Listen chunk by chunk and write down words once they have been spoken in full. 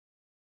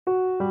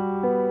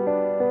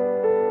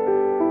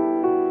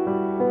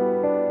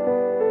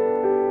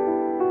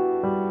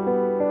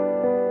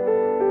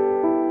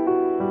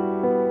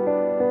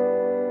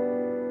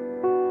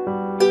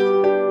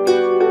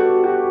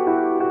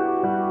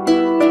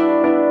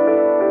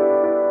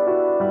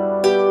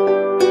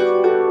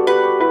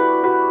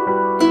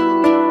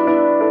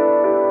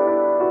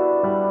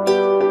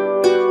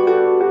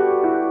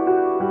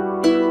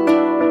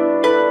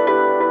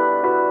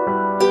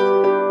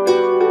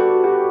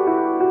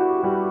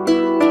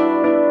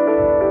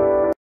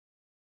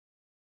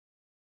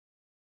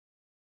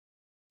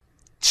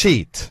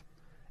cheat,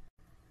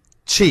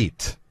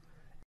 cheat.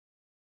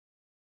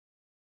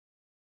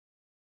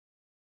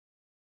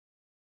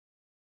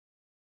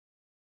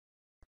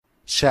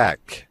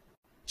 Check,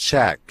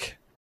 check.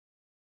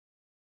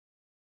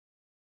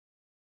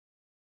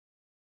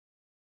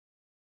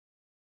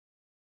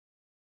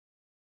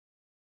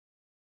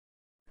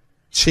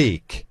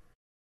 Cheek,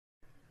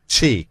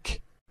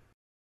 cheek.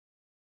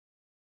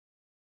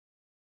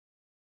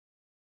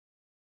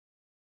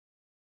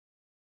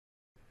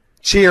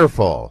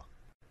 Cheerful,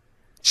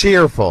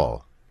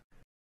 cheerful.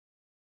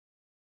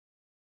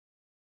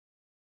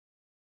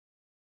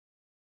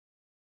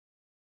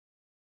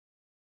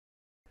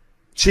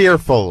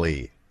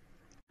 Cheerfully,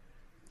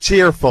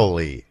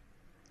 cheerfully.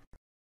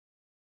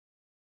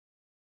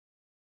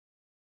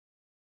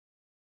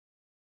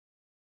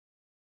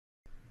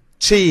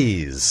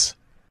 Cheese,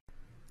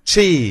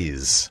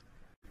 cheese.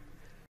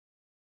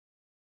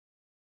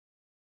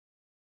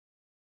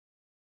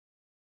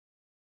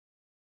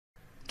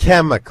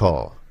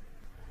 Chemical,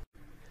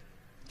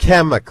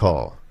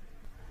 chemical.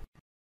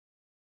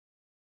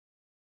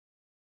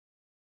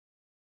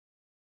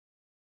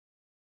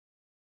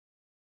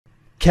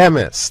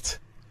 Chemist,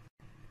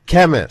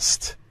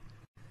 chemist.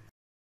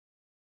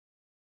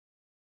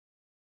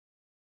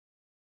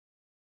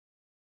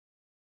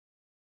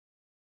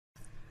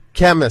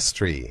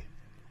 Chemistry,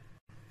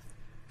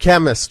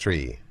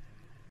 chemistry.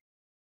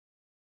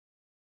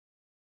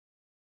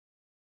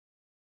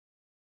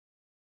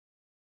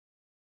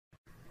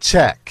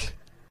 Check,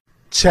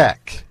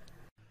 check.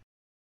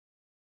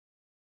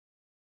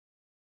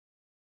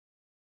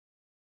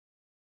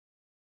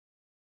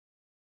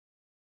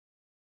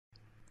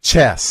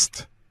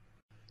 Chest,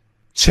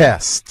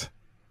 chest.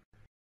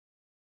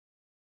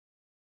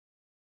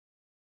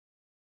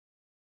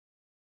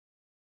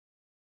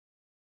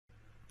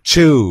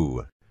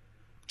 Chew,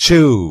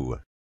 chew.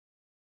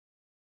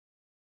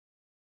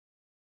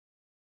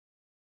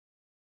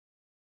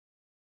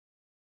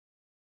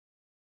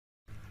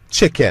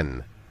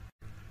 Chicken,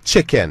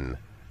 chicken.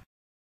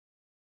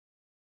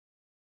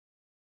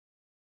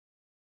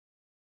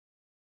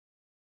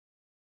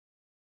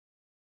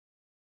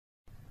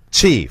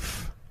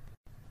 Chief,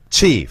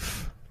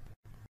 chief.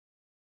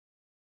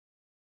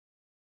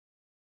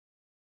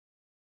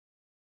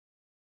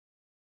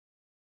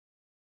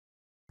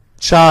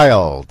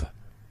 Child,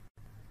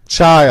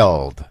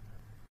 child.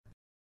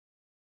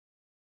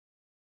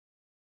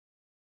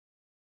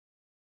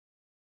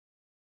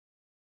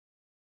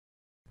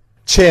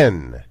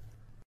 Chin,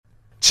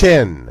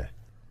 chin.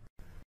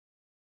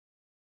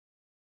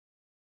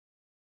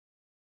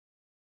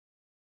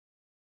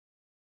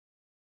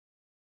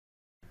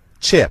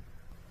 Chip,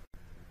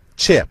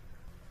 chip.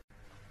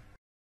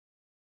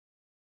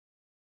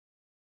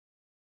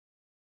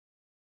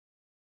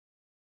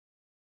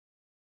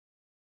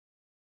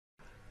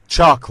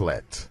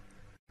 Chocolate,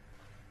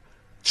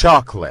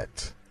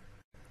 chocolate.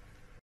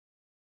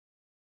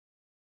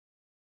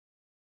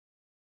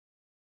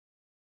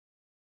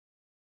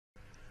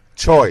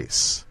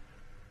 Choice,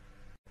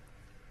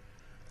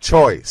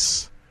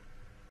 choice.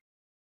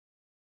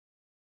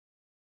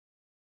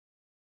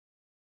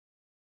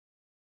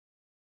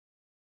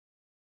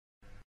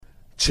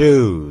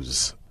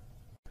 Choose,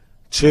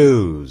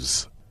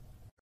 choose.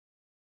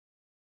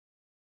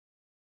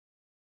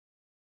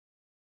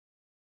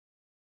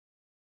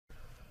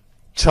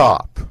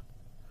 Chop,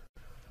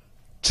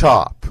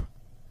 chop.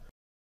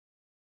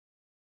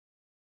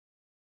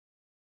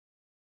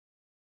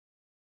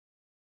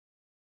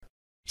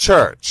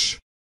 Church,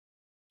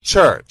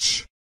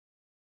 church.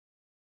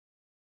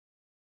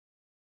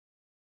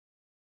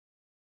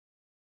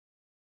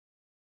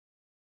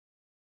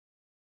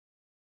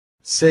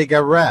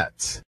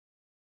 Cigarette,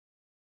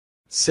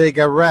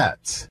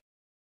 cigarette.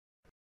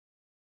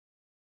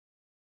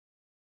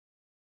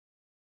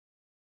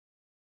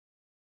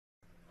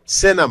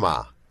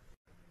 Cinema,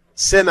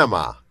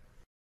 cinema.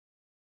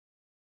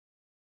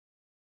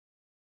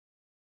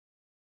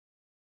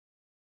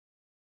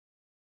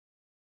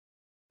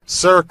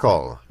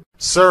 Circle,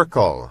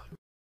 circle.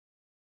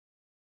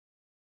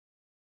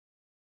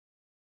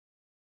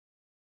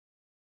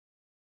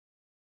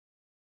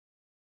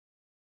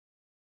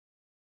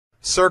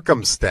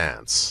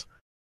 Circumstance,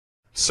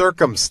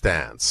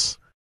 circumstance.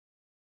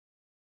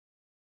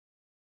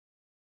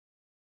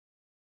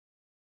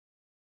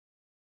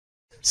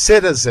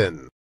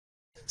 Citizen,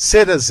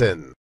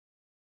 citizen.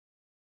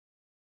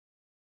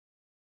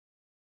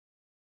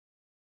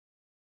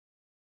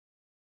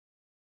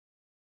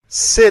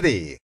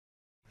 City,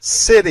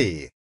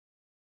 city.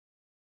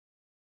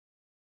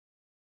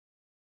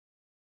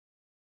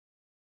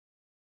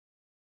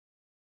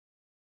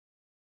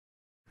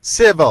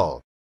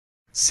 Civil,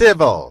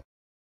 civil.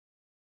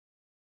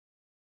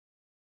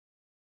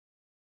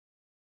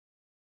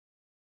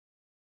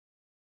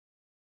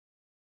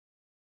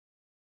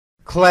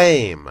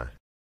 Claim,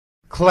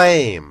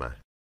 claim.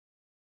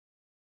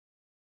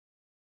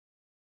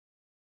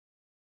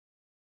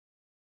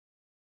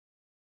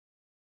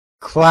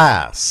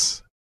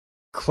 Class,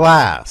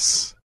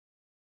 class.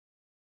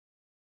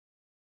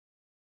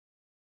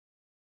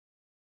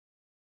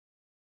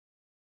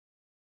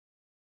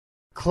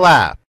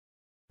 clap,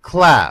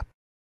 clap.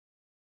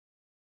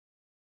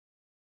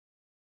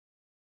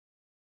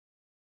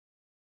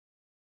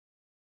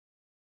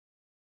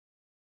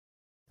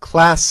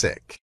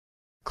 Classic,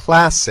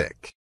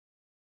 classic.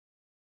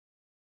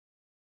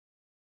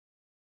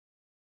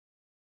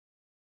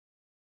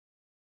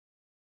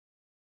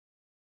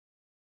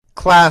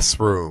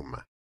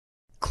 Classroom,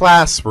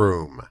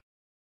 classroom.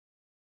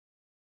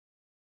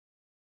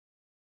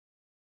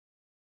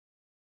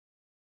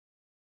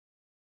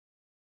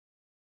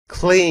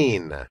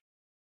 Clean,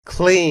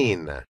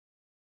 clean.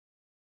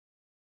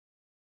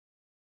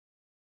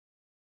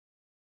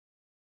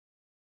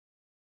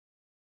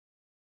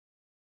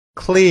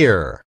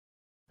 Clear,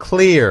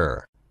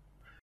 clear.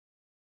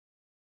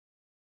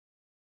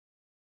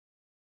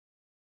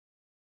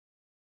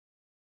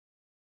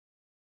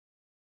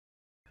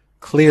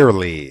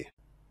 Clearly,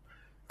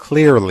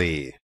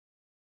 clearly.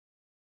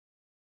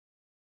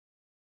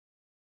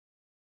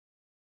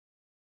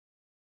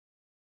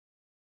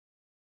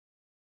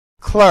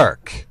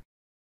 Clerk,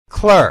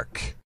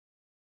 clerk.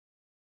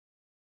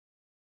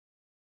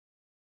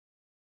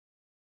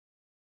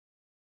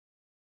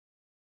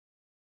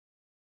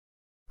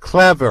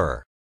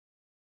 Clever,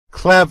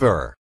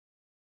 clever.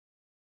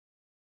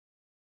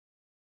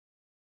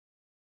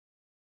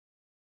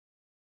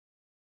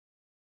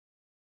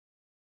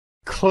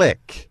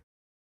 Click,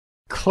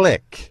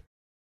 click.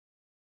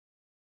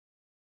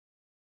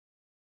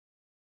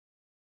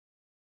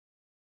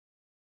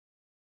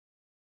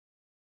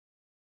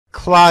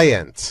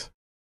 Client,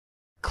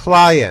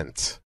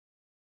 client.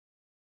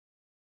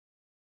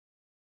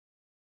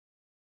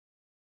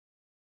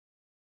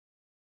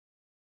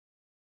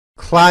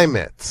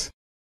 Climate,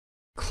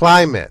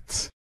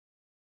 climate.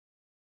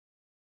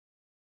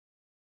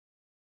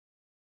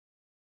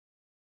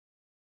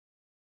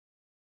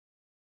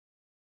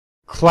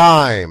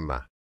 Climb,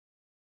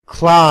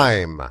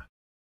 climb.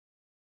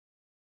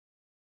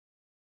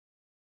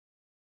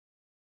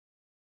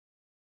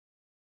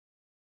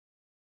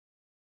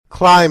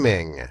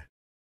 Climbing,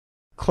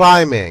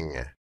 climbing.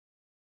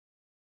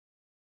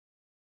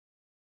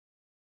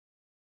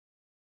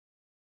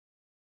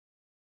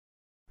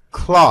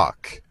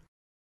 Clock,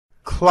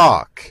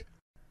 clock.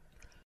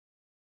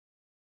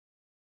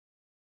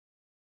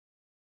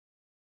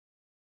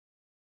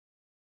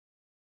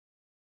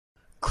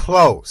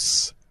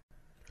 Close,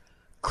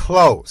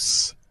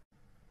 close.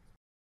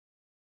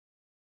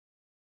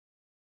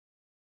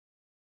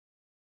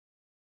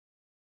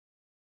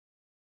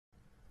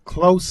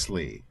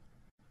 Closely,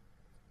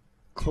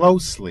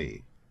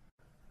 closely.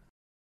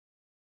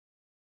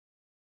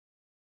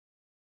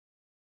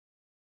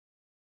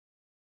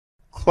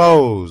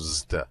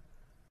 Closed,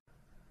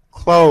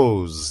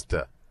 closed.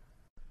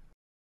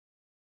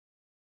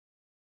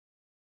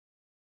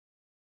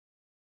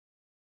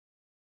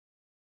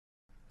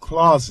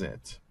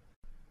 Closet,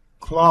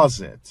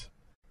 closet.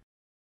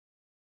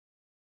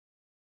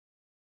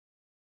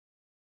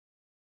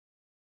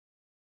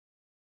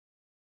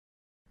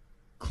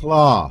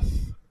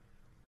 Cloth,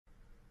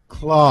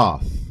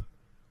 cloth.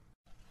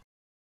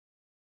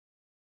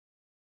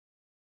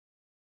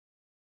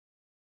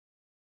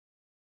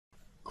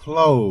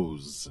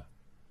 Close,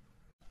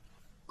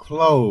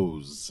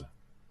 close.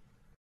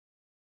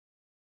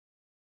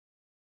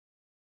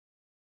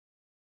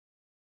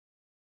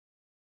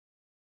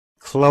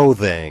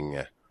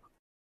 Clothing,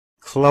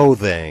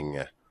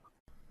 clothing.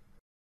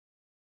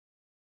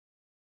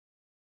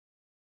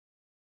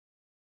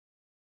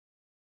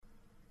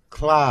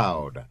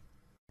 Cloud,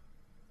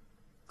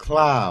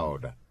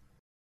 cloud.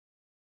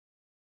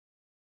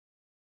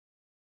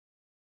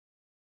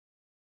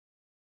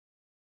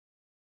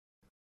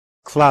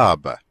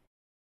 Club,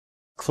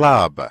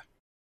 club.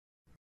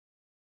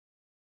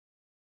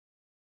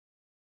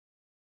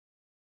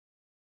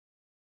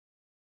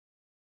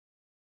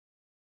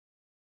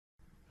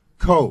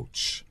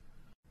 Coach,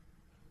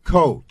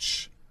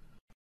 coach.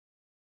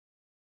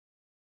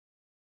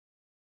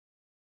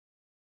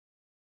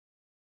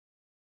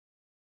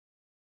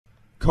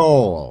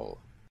 Coal,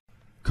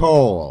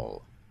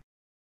 coal.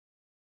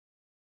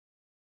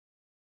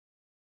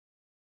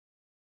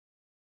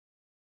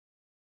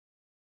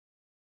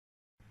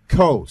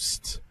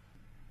 Coast,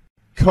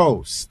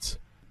 coast.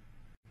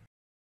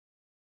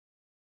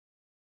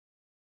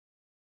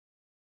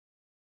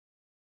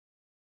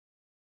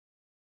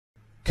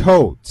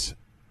 Coat,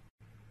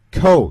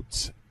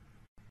 coat.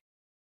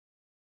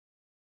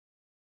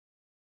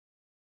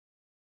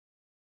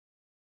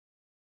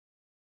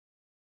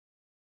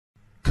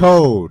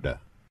 Code,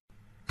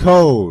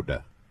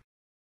 code.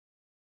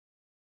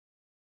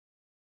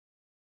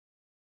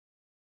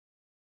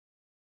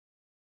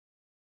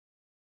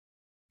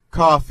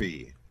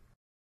 Coffee,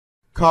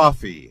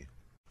 coffee.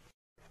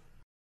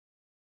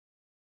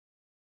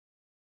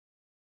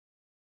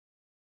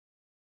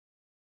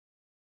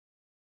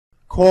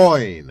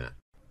 Coin,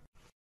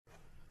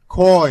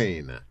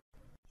 coin.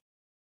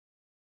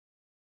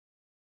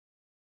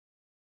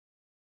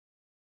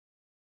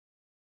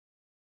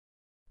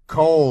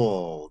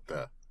 Cold,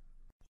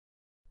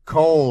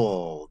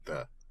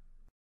 cold.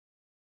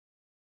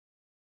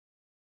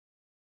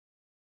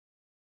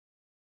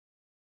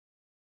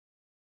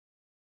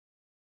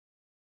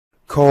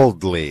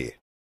 coldly,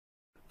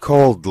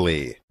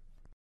 coldly.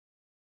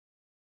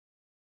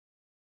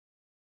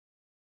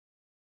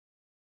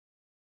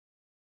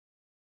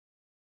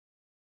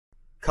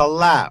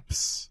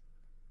 Collapse,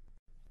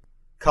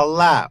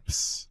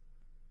 collapse.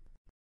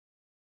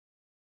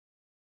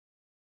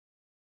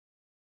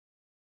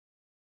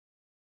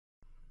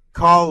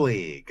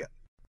 Colleague,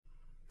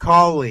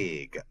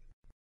 colleague.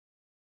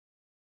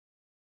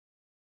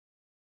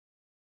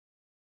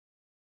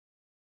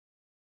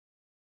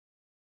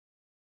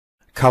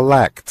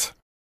 Collect,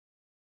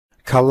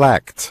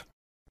 collect.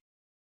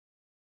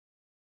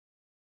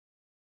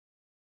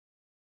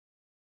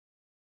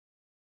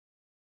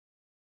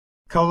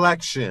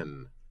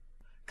 Collection,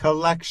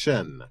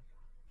 collection.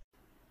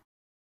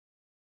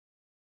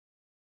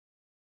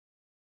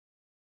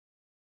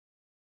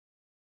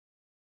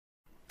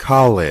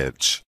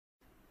 College,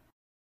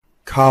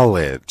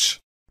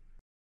 college.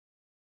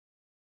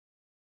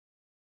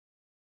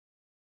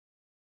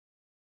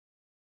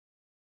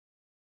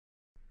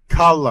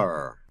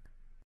 Color,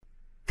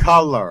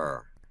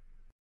 color.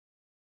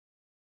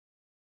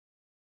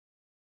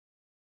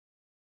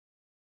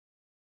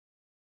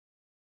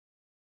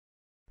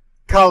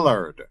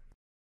 Colored,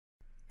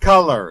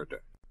 colored.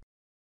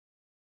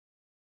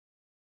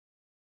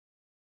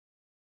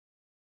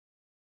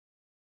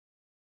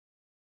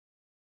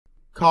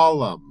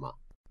 Column,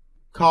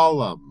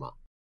 column.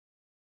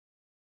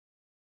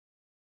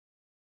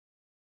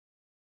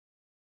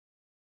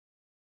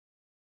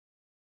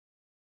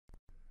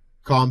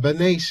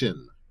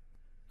 Combination,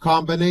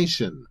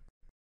 combination.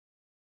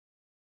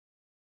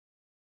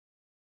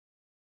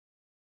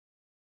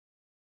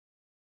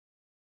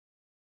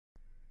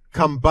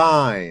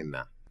 Combine,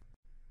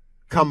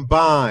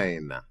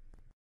 combine.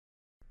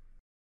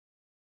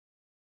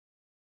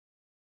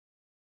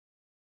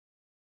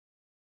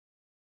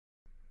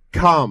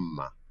 Come,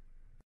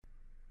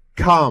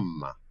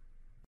 come.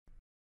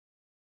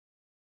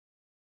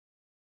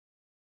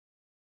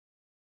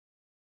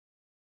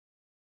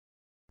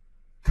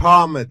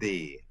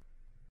 Comedy,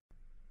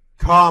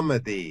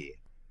 comedy.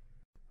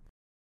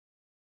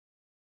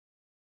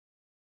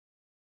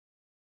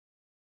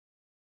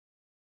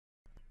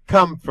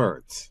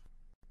 Comfort,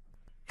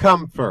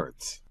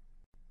 comfort.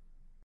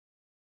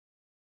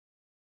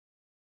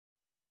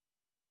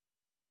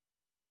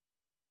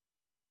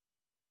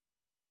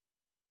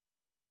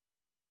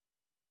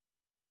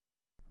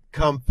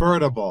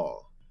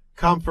 Comfortable,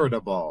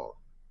 comfortable.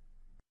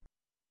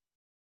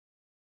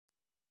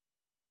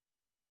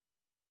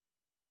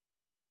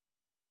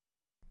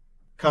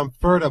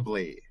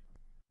 Comfortably,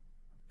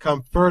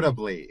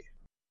 comfortably.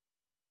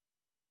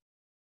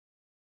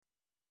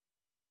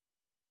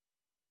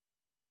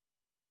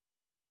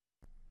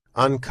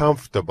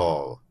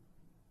 Uncomfortable,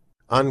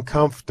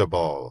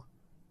 uncomfortable.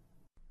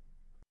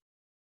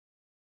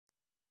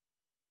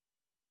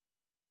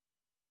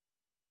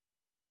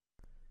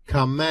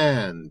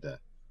 Command,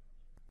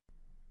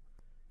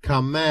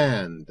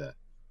 command.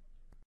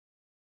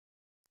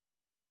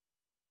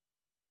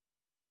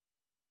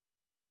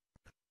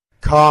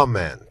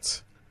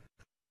 Comment,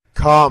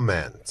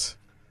 comment.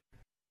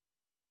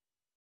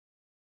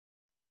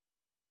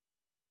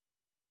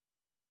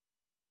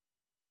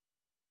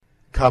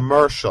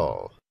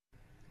 Commercial,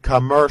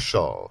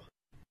 commercial.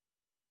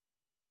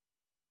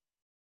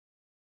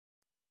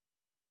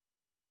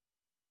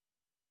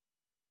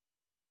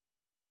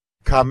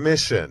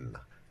 Commission,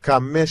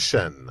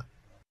 commission.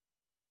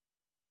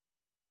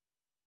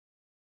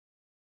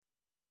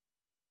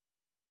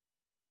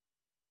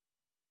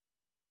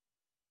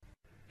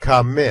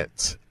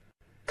 Commit,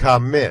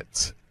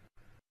 commit.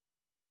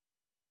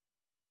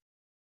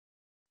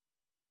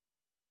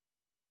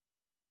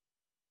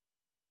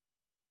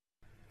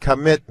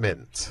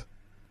 Commitment,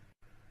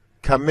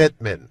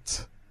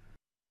 commitment.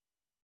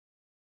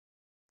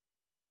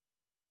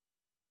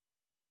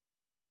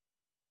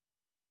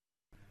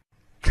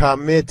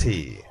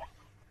 Committee,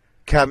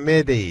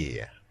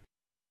 committee.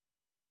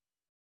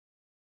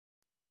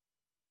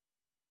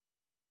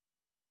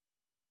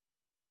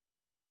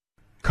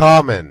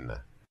 Common,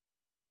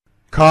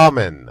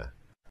 common.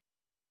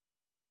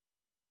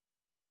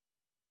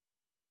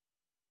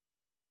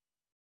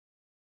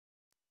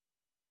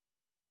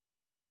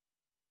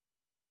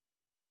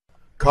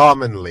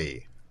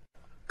 Commonly,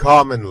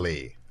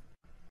 commonly.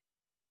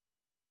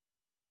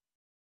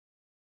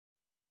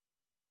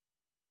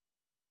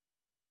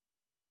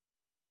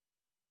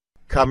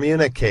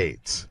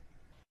 Communicate,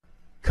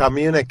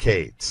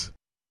 communicate.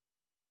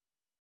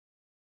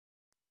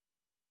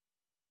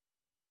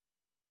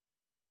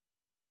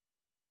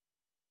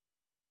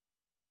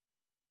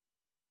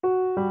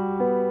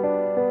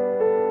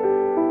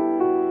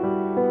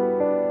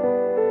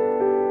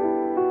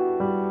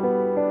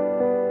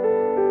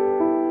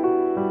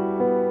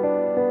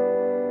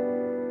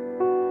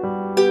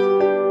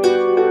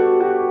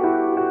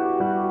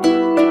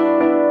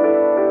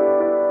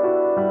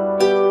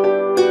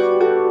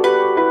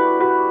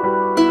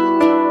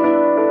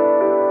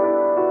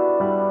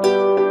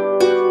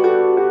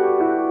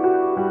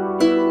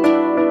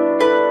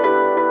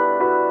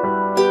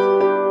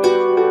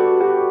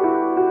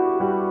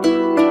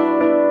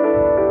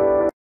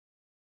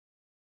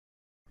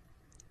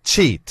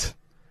 cheat,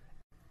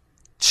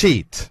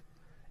 cheat,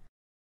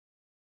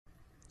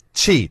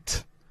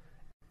 cheat,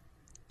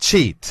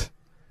 cheat.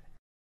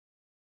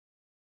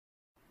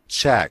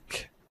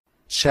 Check,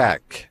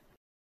 check,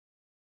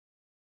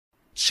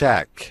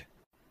 check,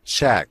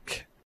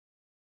 check.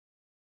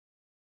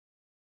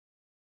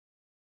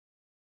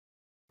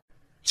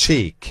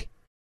 Cheek,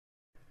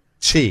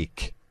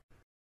 cheek,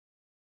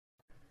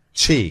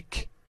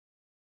 cheek,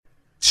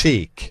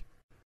 cheek.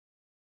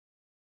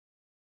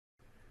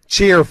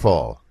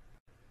 Cheerful,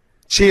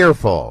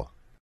 cheerful,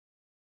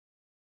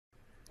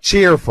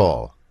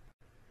 cheerful,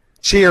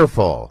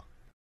 cheerful.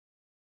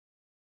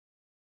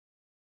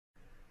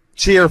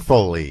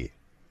 Cheerfully,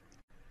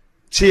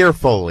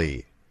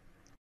 cheerfully,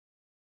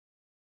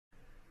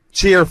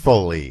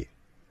 cheerfully,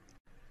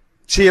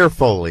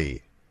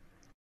 cheerfully.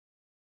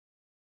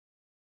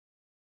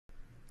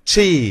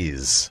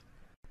 Cheese,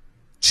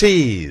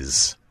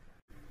 cheese,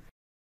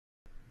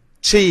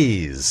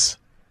 cheese,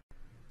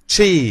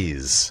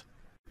 cheese.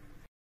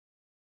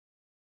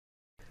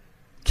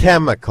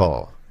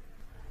 Chemical,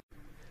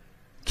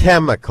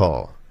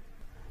 chemical,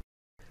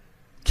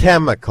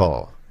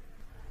 chemical,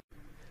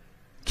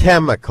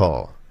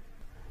 chemical.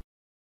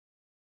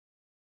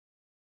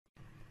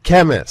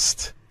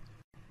 Chemist,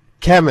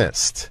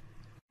 chemist,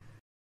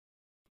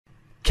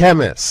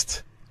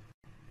 chemist,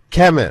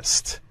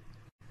 chemist.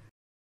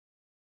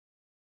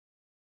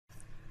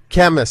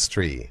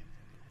 Chemistry,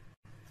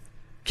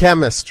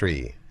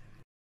 chemistry,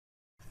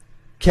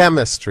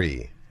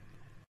 chemistry,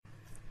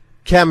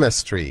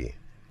 chemistry.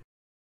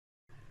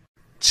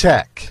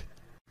 Check,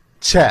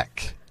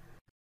 check,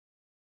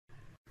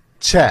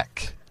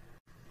 check,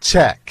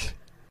 check.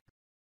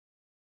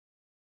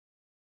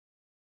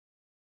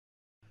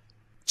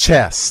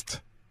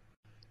 Chest,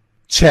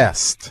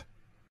 chest,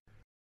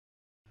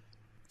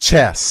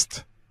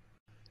 chest,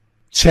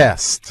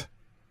 chest.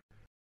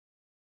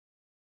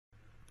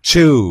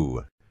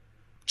 Chew,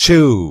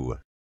 chew,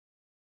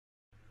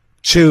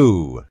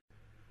 chew,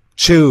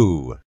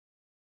 chew.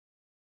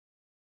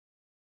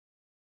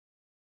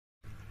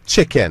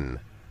 Chicken,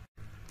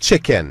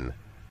 chicken,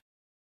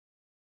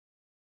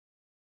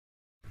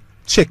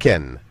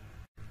 chicken,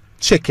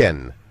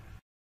 chicken.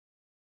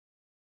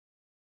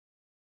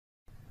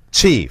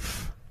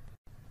 Chief,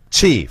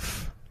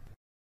 chief,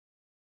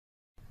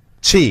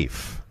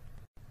 chief,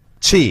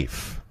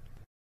 chief.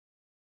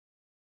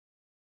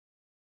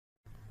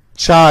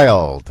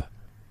 Child,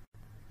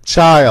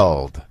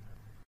 child,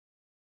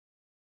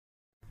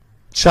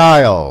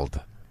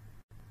 child,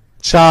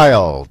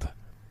 child.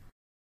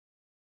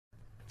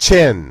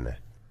 Chin,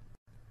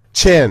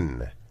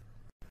 chin,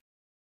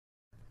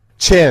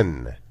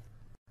 chin,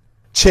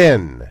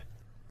 chin.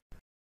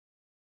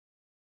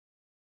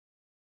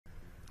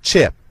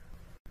 Chip,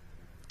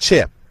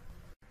 chip,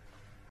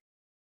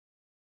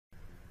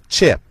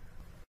 chip,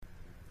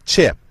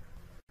 chip.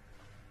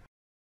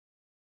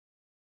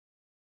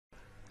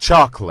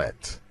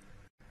 Chocolate,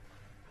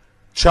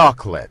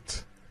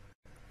 chocolate,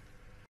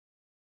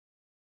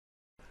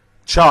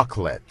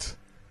 chocolate,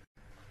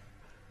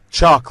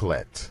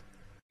 chocolate.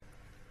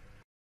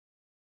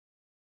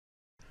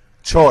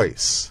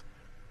 Choice,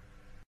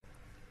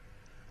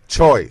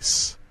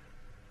 choice,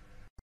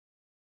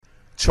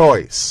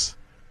 choice,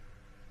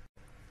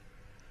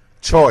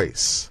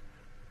 choice.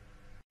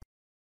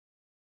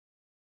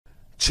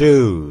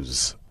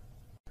 Choose,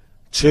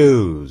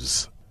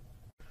 choose,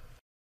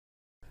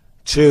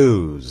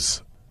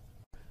 choose,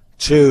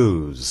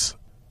 choose.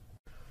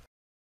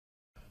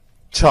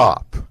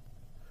 Chop,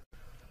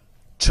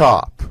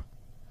 chop,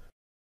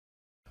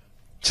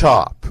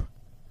 chop,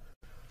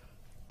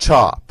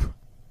 chop.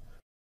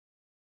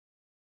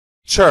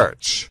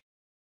 Church,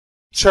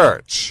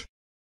 church,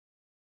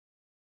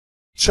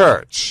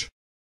 church,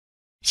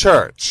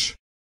 church.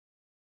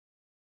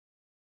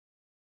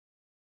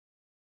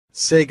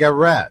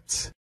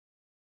 Cigarette,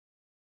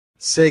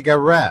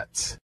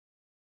 cigarette,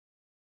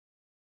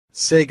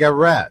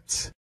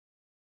 cigarette,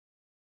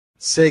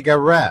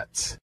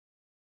 cigarette.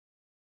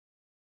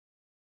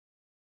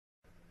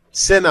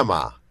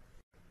 Cinema,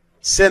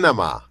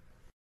 cinema,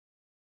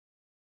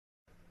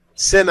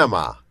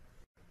 cinema,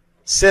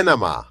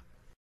 cinema.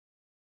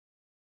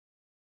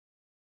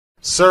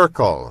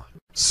 Circle,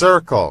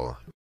 circle,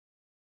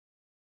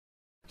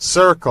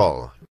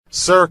 circle,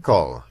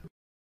 circle.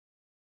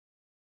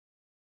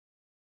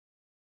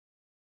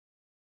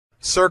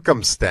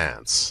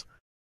 Circumstance,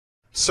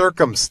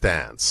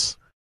 circumstance,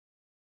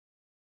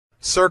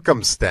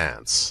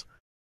 circumstance,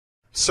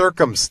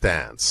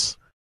 circumstance.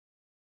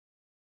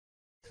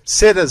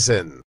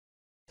 Citizen,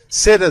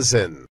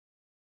 citizen,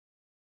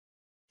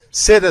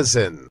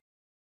 citizen,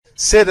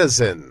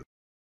 citizen.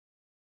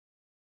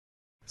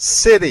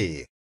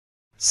 City,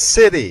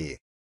 city,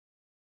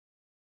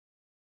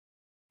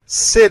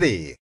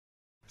 city,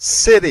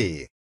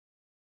 city.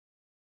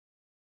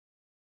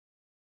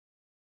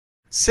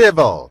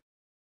 Civil,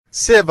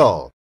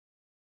 civil,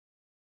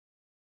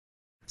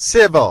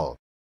 civil,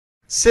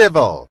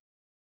 civil.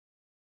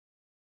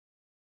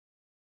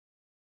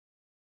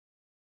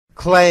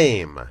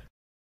 Claim,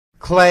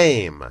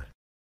 claim,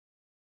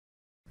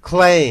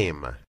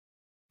 claim,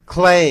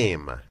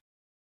 claim.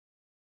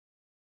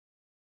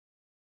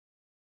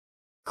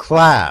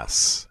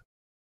 Class,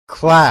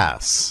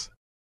 class.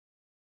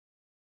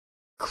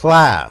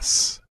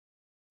 Class,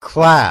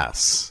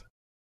 class.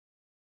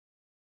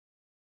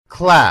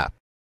 Clap,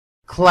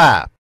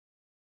 clap.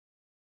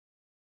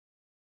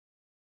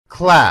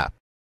 Clap,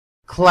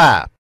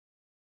 clap.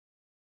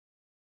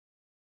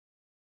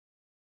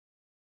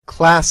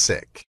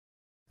 Classic,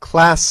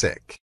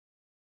 classic.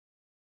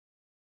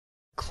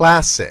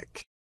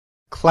 Classic,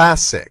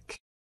 classic.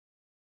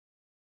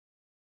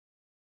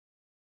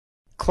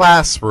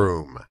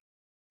 Classroom,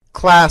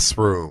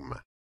 classroom.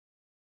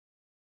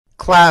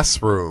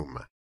 Classroom,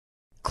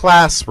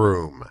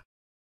 classroom.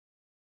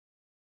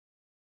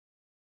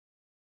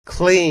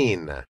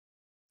 Clean,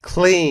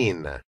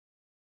 clean.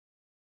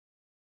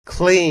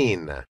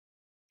 Clean,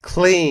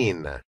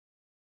 clean.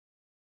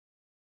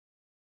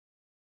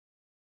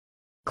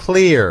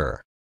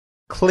 Clear,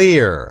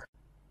 clear.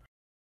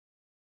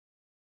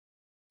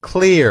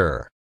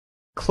 Clear,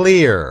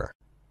 clear.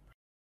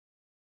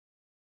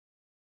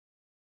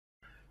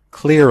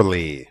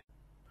 Clearly,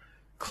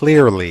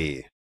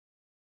 clearly.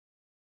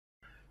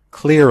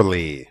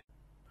 Clearly,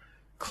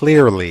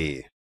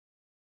 clearly.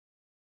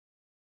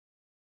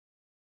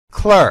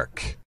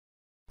 Clerk,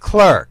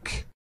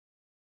 clerk.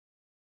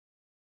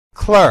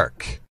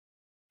 Clerk,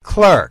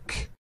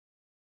 clerk.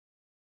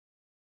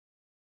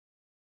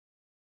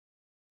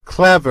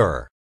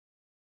 Clever,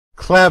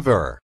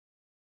 clever.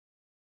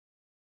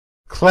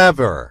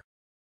 Clever,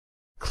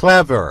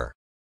 clever.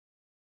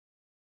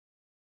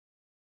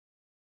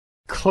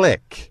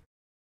 Click,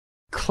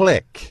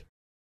 click.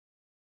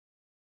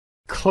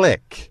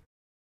 Click,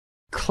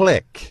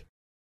 click.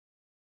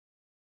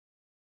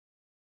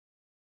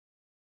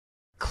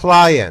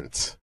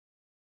 Client,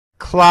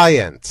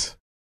 client.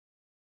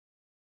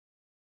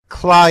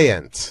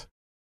 Client,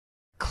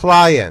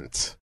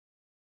 client.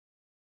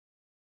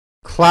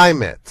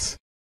 Climate,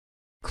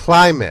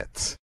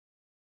 climate.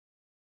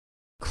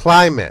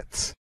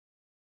 Climate,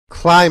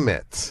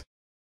 climate.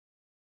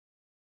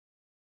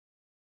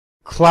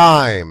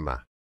 Climb,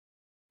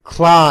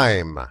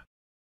 climb.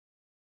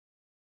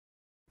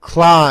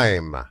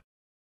 Climb,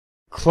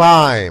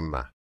 climb.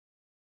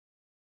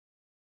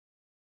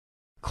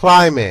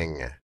 Climbing,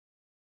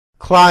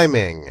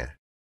 climbing.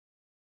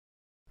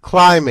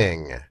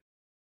 Climbing,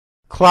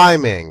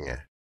 climbing.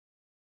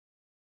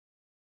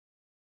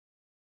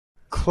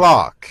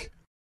 Clock,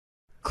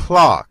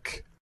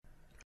 clock.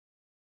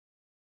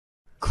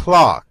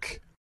 Clock,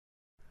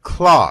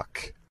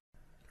 clock.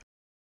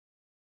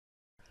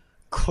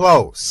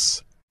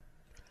 Close,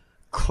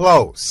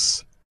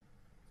 close.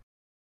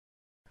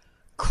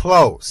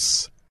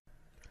 Close,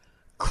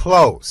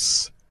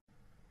 close.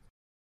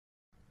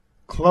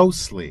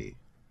 Closely,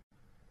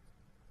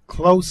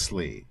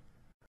 closely.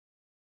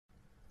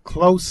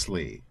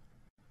 Closely,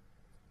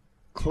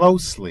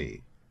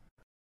 closely.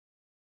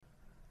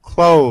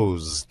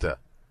 Closed,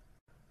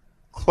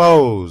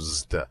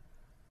 closed.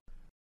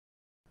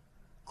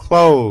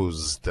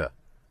 Closed,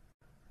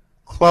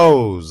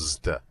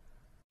 closed.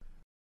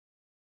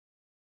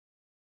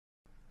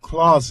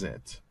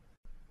 Closet,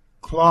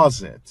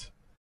 closet.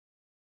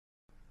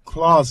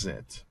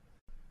 Closet,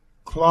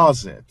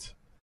 closet.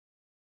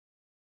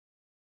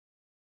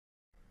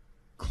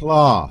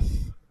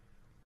 Cloth,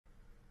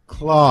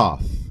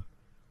 cloth.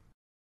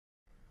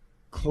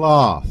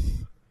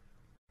 Cloth,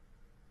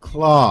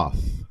 cloth.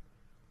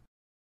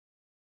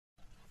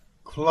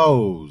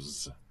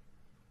 Close,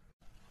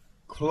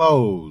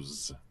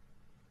 close.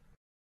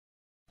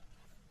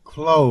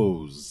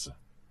 Close,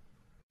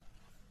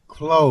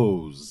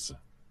 close.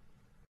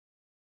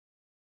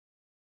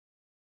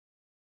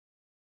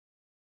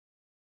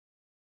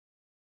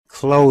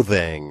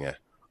 Clothing,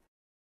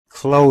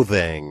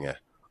 clothing.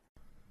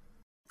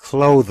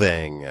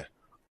 Clothing,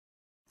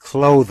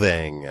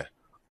 clothing.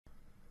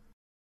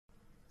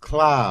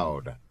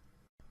 Cloud,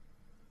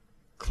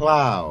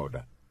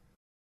 cloud.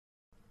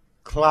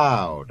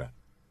 Cloud,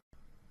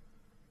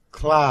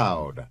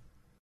 cloud.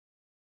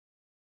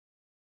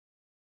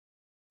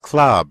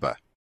 Club,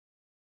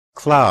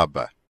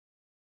 club.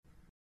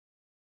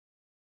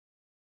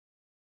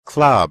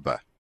 Club,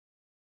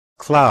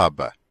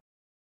 club.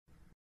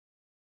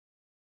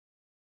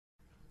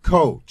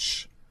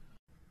 Coach,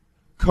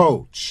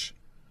 coach.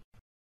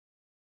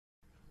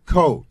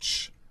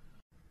 Coach,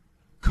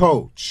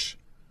 coach.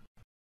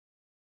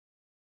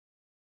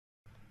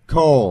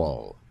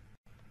 Coal,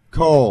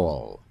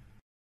 coal.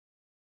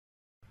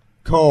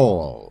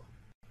 Coal,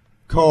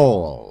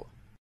 coal.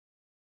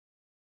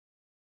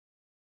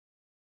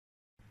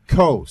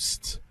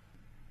 Coast,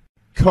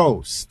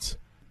 coast.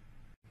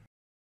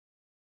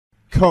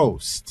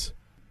 Coast,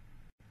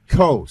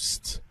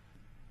 coast.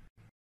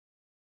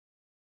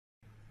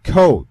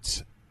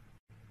 Coat,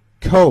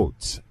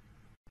 coat.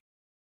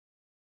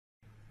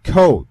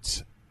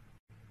 Coat,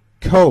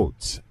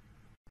 coat.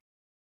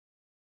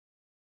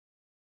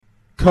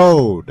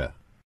 Code,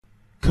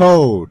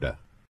 code.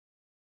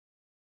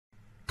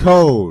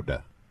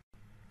 Code,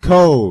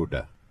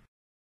 code.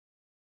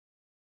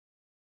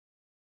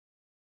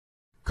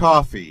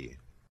 coffee,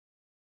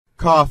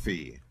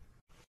 coffee,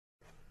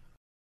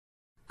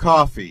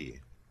 coffee,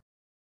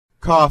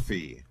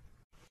 coffee.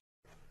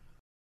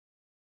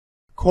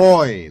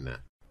 Coin,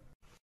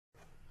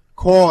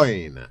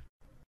 coin,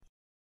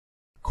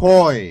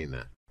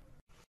 coin,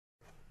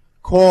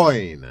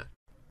 coin.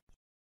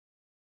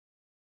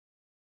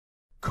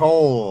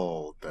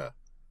 Cold,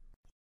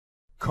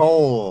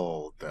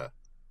 cold,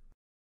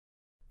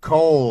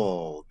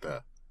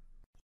 cold,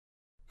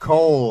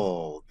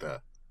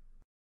 cold.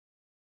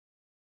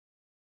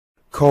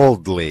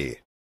 Coldly,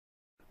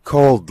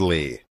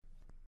 coldly,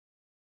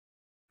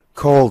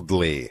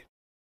 coldly,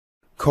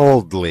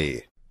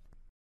 coldly.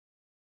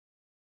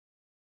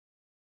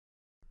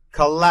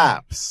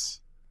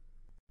 Collapse,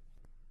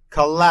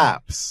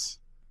 collapse,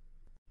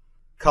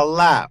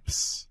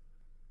 collapse,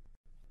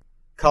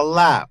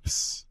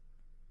 collapse.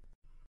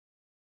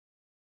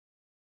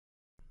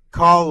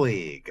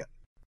 Colleague,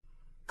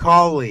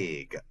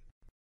 colleague,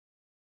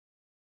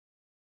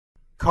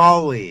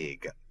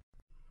 colleague,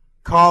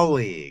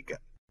 colleague.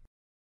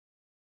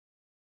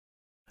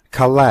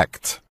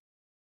 Collect,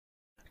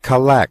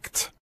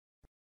 collect,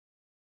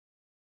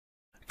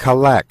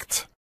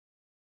 collect,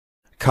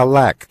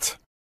 collect.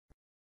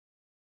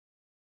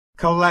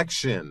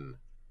 Collection,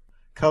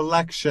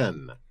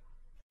 collection,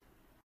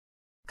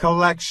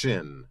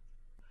 collection,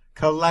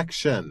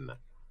 collection.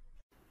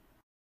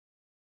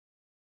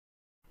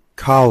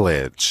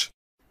 College,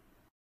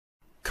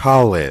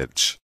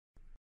 college,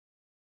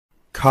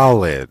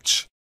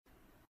 college,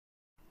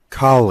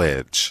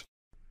 college.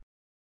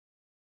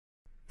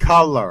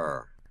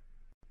 Color,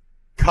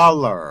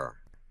 color,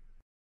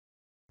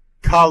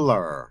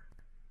 color,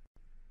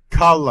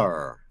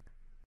 color.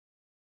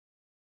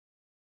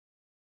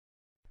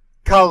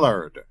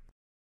 Colored,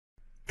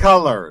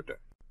 colored,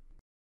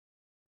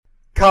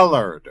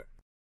 colored,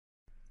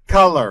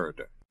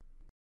 colored.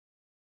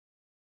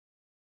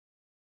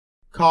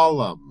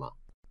 Column,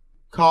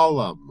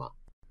 column,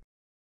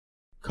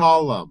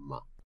 column,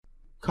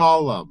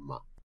 column.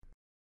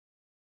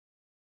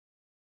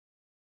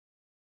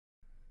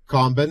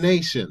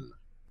 Combination,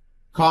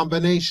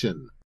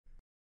 combination,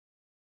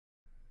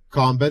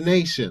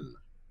 combination,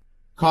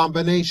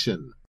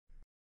 combination.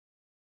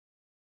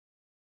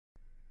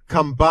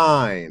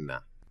 Combine,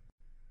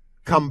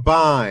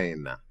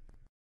 combine,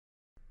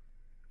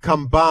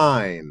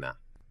 combine,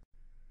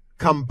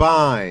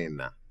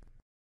 combine.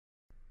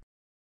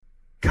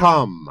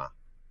 Come,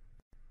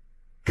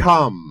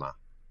 come,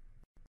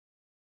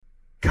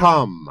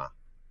 come,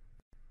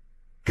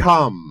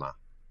 come.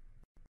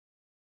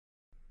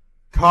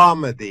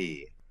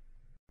 Comedy,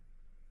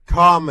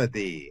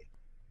 comedy,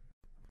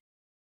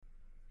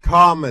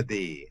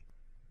 comedy,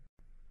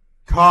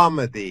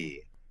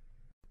 comedy.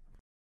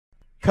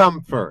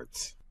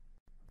 Comfort,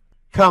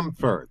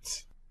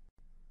 comfort,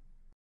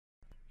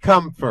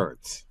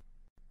 comfort,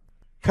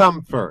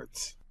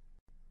 comfort.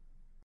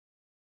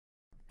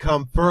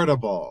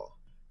 Comfortable,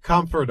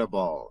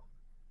 comfortable,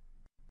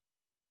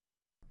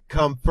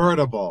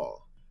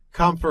 comfortable,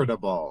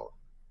 comfortable.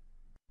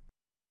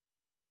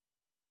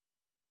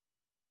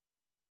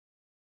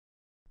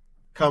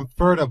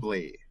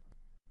 Comfortably,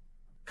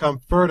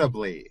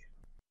 comfortably,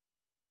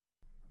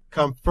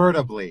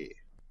 comfortably,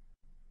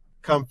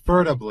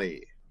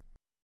 comfortably.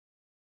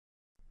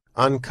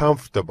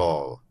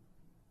 Uncomfortable,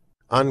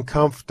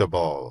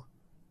 uncomfortable,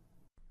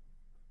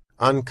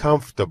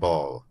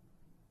 uncomfortable,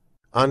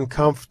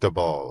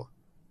 uncomfortable.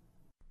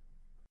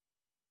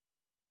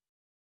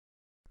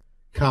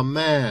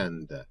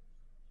 Command,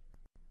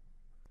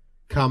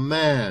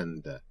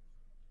 command,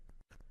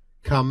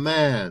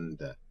 command,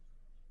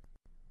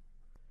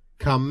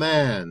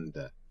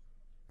 command.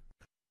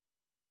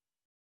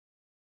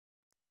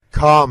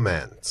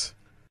 Comment,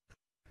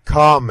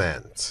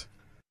 comment,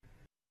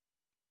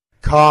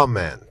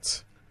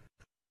 comment,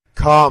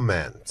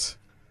 comment.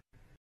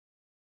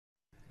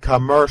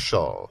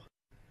 Commercial,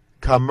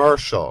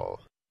 commercial,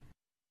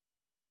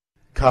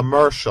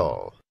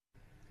 commercial,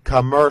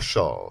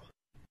 commercial.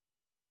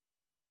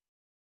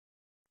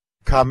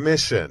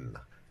 Commission,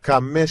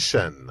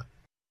 commission,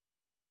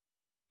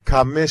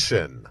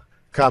 commission,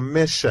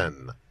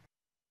 commission.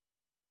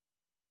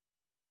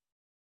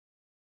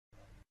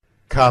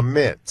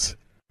 Commit,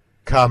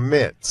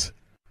 commit,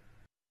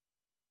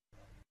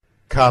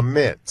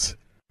 commit,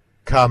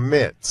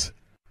 commit.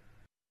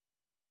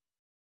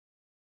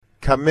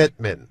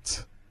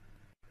 Commitment,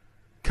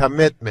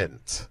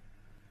 commitment,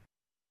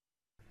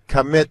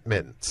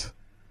 commitment,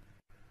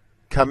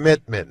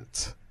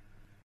 commitment.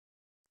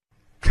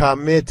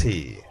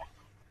 Committee,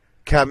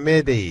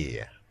 committee,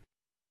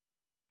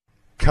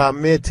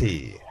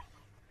 committee,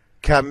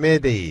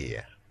 committee.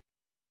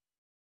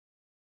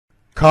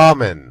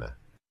 Common,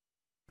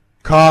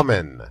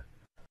 common,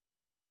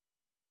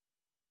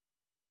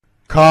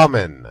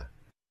 common,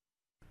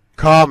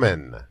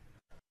 common.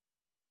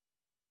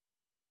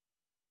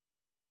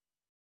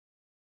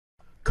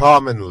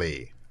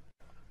 Commonly,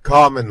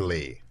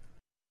 commonly,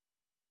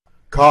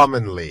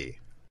 commonly,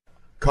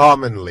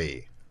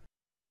 commonly.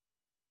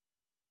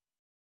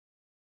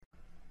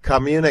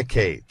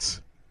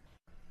 communicates,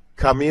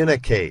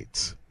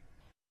 communicates,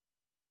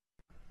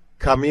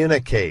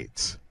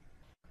 communicates,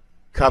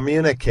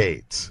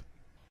 communicates.